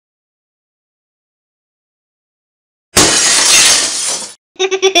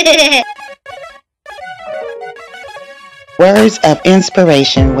Words of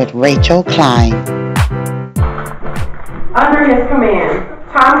Inspiration with Rachel Cline. Under his command,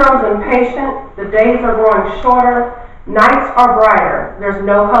 time grows impatient, the days are growing shorter, nights are brighter, there's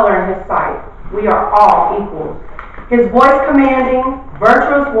no color in his sight. We are all equals. His voice commanding,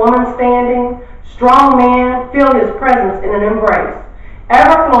 virtuous woman standing, strong man, feel his presence in an embrace.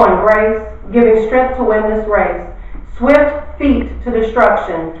 Ever-flowing grace, giving strength to win this race. Swift feet to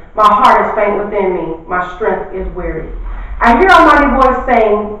destruction, my heart is faint within me, my strength is weary. I hear a mighty voice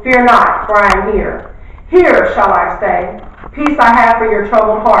saying, fear not, for I am here. Here shall I stay, peace I have for your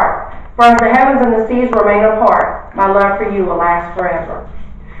troubled heart. For as the heavens and the seas remain apart, my love for you will last forever.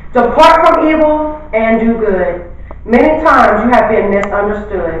 Depart from evil and do good. Many times you have been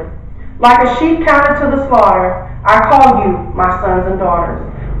misunderstood. Like a sheep counted to the slaughter, I call you, my sons and daughters.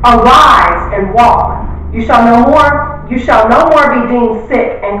 Arise and walk. You shall no more be deemed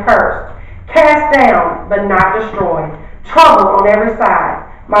sick and cursed, cast down but not destroyed, troubled on every side.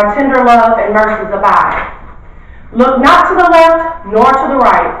 My tender love and mercies abide. Look not to the left nor to the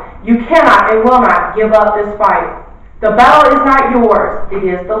right. You cannot and will not give up this fight. The battle is not yours, it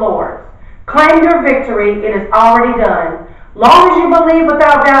is the Lord's. Claim your victory, it is already done. Long as you believe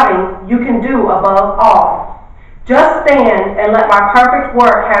without doubting, you can do above all. Just stand and let my perfect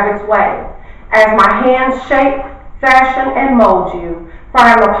work have its way, as my hands shape, fashion, and mold you, for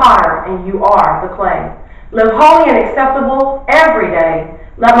I am the potter and you are the clay. Live holy and acceptable every day.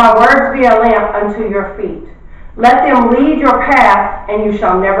 Let my words be a lamp unto your feet. Let them lead your path, and you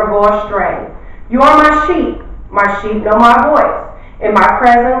shall never go astray. You are my sheep know my voice. In my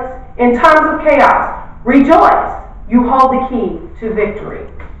presence, in times of chaos, rejoice. You hold the key to victory.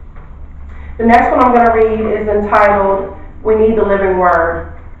 The next one I'm going to read is entitled, We Need the Living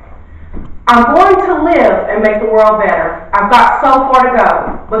Word. I'm going to live and make the world better. I've got so far to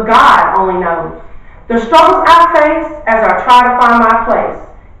go, but God only knows. The struggles I face as I try to find my place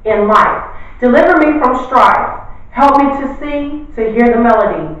in life. Deliver me from strife. Help me to see, to hear the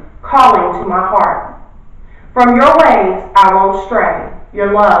melody calling to my heart. From your ways I won't stray.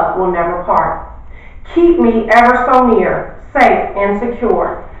 Your love will never part. Keep me ever so near, safe and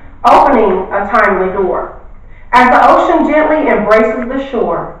secure, opening a timely door. As the ocean gently embraces the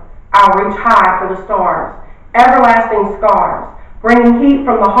shore, I'll reach high for the stars, everlasting scars, bringing heat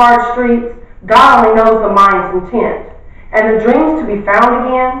from the hard streets. God only knows the mind's intent, and the dreams to be found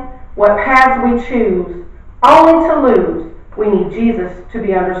again, what paths we choose, only to lose. We need Jesus to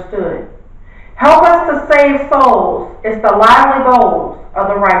be understood. Help us to save souls, it's the lively goals of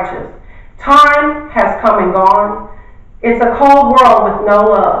the righteous. Time has come and gone. It's a cold world with no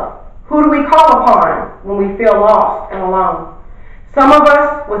love. Who do we call upon when we feel lost and alone? Some of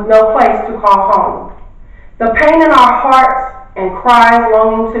us with no place to call home. The pain in our hearts and cries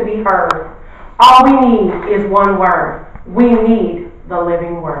longing to be heard. All we need is one word. We need the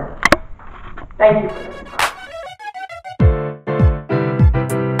living word. Thank you for this time.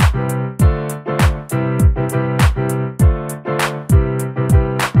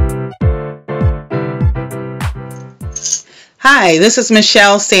 Hi, this is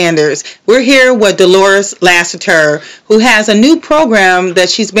Michelle Sanders. We're here with Deloras Lassiter, who has a new program that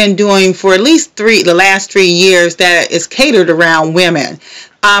she's been doing for at least the last 3 years that is catered around women.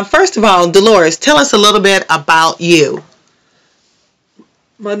 First of all, Deloras, tell us a little bit about you.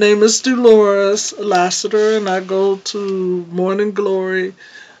 My name is Deloras Lassiter, and I go to Morning Glory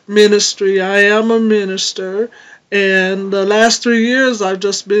Ministry. I am a minister. And the last 3 years, I've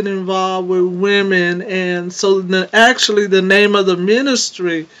just been involved with women. And so actually the name of the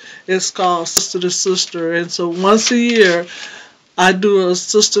ministry is called Sister to Sister. And so once a year, I do a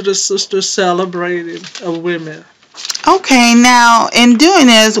Sister to Sister celebrating of women. Okay, now in doing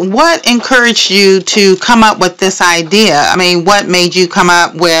this, what encouraged you to come up with this idea? I mean, what made you come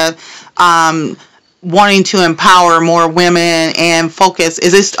up with wanting to empower more women and focus?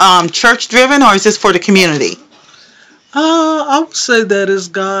 Is this church driven or is this for the community? I would say that is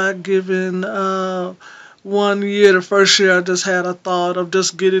God-given. 1 year, the first year, I just had a thought of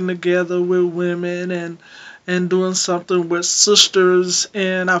just getting together with women and doing something with sisters.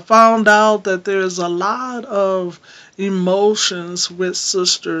 And I found out that there's a lot of emotions with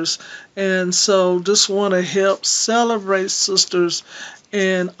sisters. And so just want to help celebrate sisters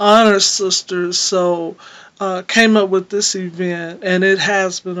and honor sisters. So came up with this event, and it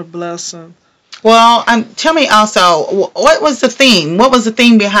has been a blessing. Well, tell me also, what was the theme? What was the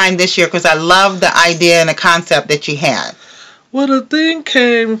theme behind this year? Because I love the idea and the concept that you had. Well, the thing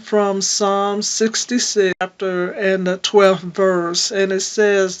came from Psalm 66 chapter and the 12th verse, and it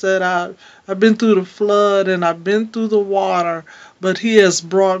says that I've been through the flood and I've been through the water, but He has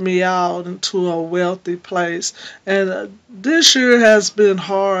brought me out into a wealthy place. And this year has been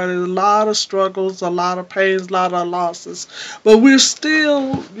hard, a lot of struggles, a lot of pains, a lot of losses, but we're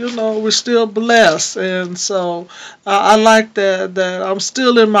still, we're still blessed, and so I like that I'm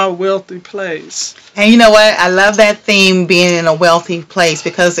still in my wealthy place. And you know what? I love that theme, being in a wealthy place,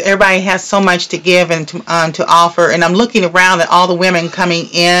 because everybody has so much to give and to offer. And I'm looking around at all the women coming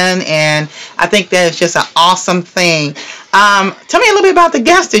in, and I think that is just an awesome thing. Tell me a little bit about the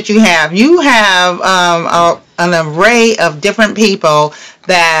guests that you have. You have an array of different people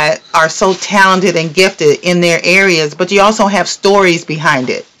that are so talented and gifted in their areas, but you also have stories behind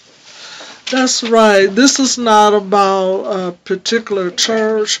it. That's right. This is not about a particular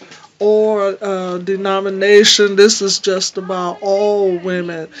church or denomination. This is just about all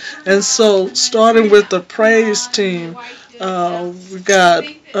women. And so, starting with the praise team, we got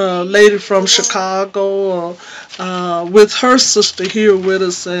a lady from Chicago with her sister here with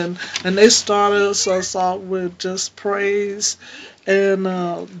us, and they started us out with just praise. And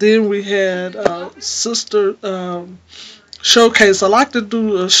then we had sister showcase. I like to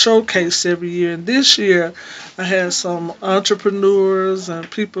do a showcase every year, and this year I had some entrepreneurs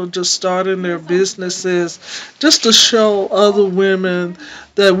and people just starting their businesses, just to show other women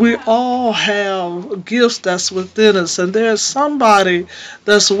that we all have gifts that's within us, and there's somebody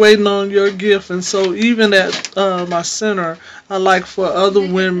that's waiting on your gift. And so even at my center, I like for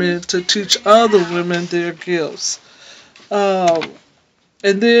other women to teach other women their gifts.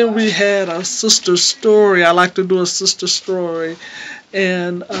 And then we had a sister story. I like to do a sister story.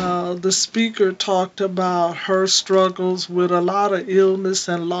 And the speaker talked about her struggles with a lot of illness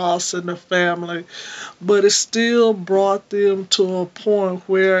and loss in the family. But it still brought them to a point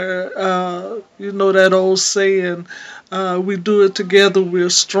where, that old saying, we do it together, we're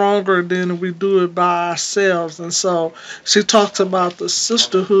stronger than we do it by ourselves. And so she talks about the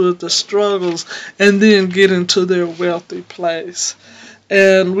sisterhood, the struggles, and then getting to their wealthy place.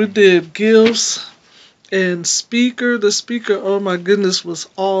 And we did gifts and speaker. The speaker, oh my goodness, was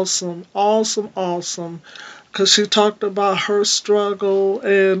awesome, awesome. Because she talked about her struggle.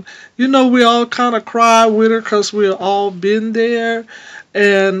 And, we all kind of cried with her because we all been there.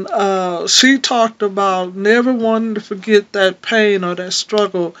 And she talked about never wanting to forget that pain or that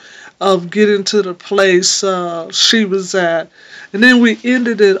struggle of getting to the place she was at. And then we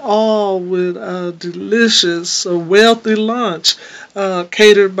ended it all with a delicious, wealthy lunch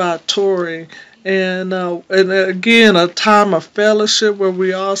catered by Tori. And again, a time of fellowship where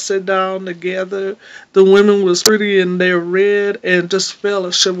we all sit down together. The women was pretty in their red and just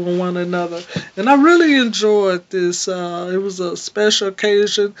fellowship with one another. And I really enjoyed this. It was a special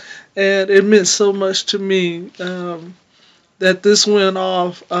occasion, and it meant so much to me that this went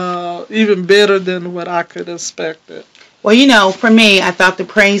off even better than what I could expect it. Well, for me, I thought the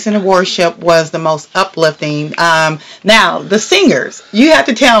praise and the worship was the most uplifting. Now, the singers, you have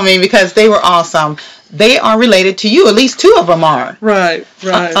to tell me, because they were awesome. They are related to you. At least two of them are. Right.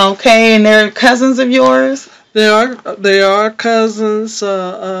 Okay, and they're cousins of yours? They are cousins.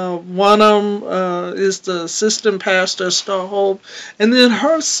 One of them is the assistant pastor at Star Hope, and then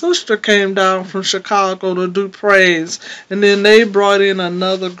her sister came down from Chicago to do praise, and then they brought in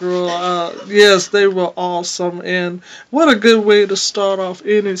another girl. Yes, they were awesome, and what a good way to start off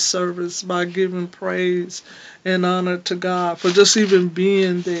any service, by giving praise and honor to God for just even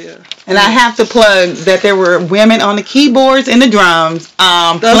being there. And I have to plug that there were women on the keyboards and the drums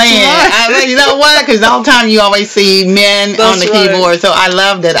playing. Right. You know what? Because all the time you always see men on the keyboard. So I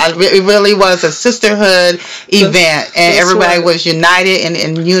loved it. It really was a sisterhood event, and everybody was united and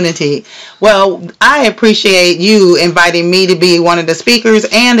in unity. Well, I appreciate you inviting me to be one of the speakers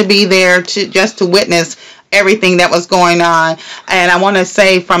and to be there just to witness everything that was going on. And I want to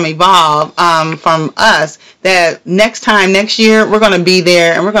say from Evolve, from us, that next year we're going to be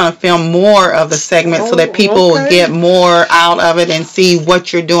there and we're going to film more of the segment so that people will get more out of it and see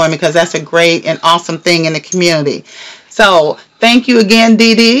what you're doing, because that's a great and awesome thing in the community. So thank you again,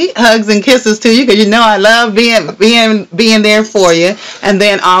 Dee Dee. Hugs and kisses to you, because I love being there for you. And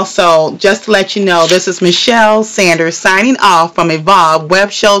then also, just to let you know, this is Michelle Sanders signing off from Evolve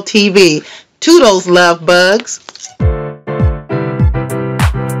Web Show TV. Toodles, love bugs.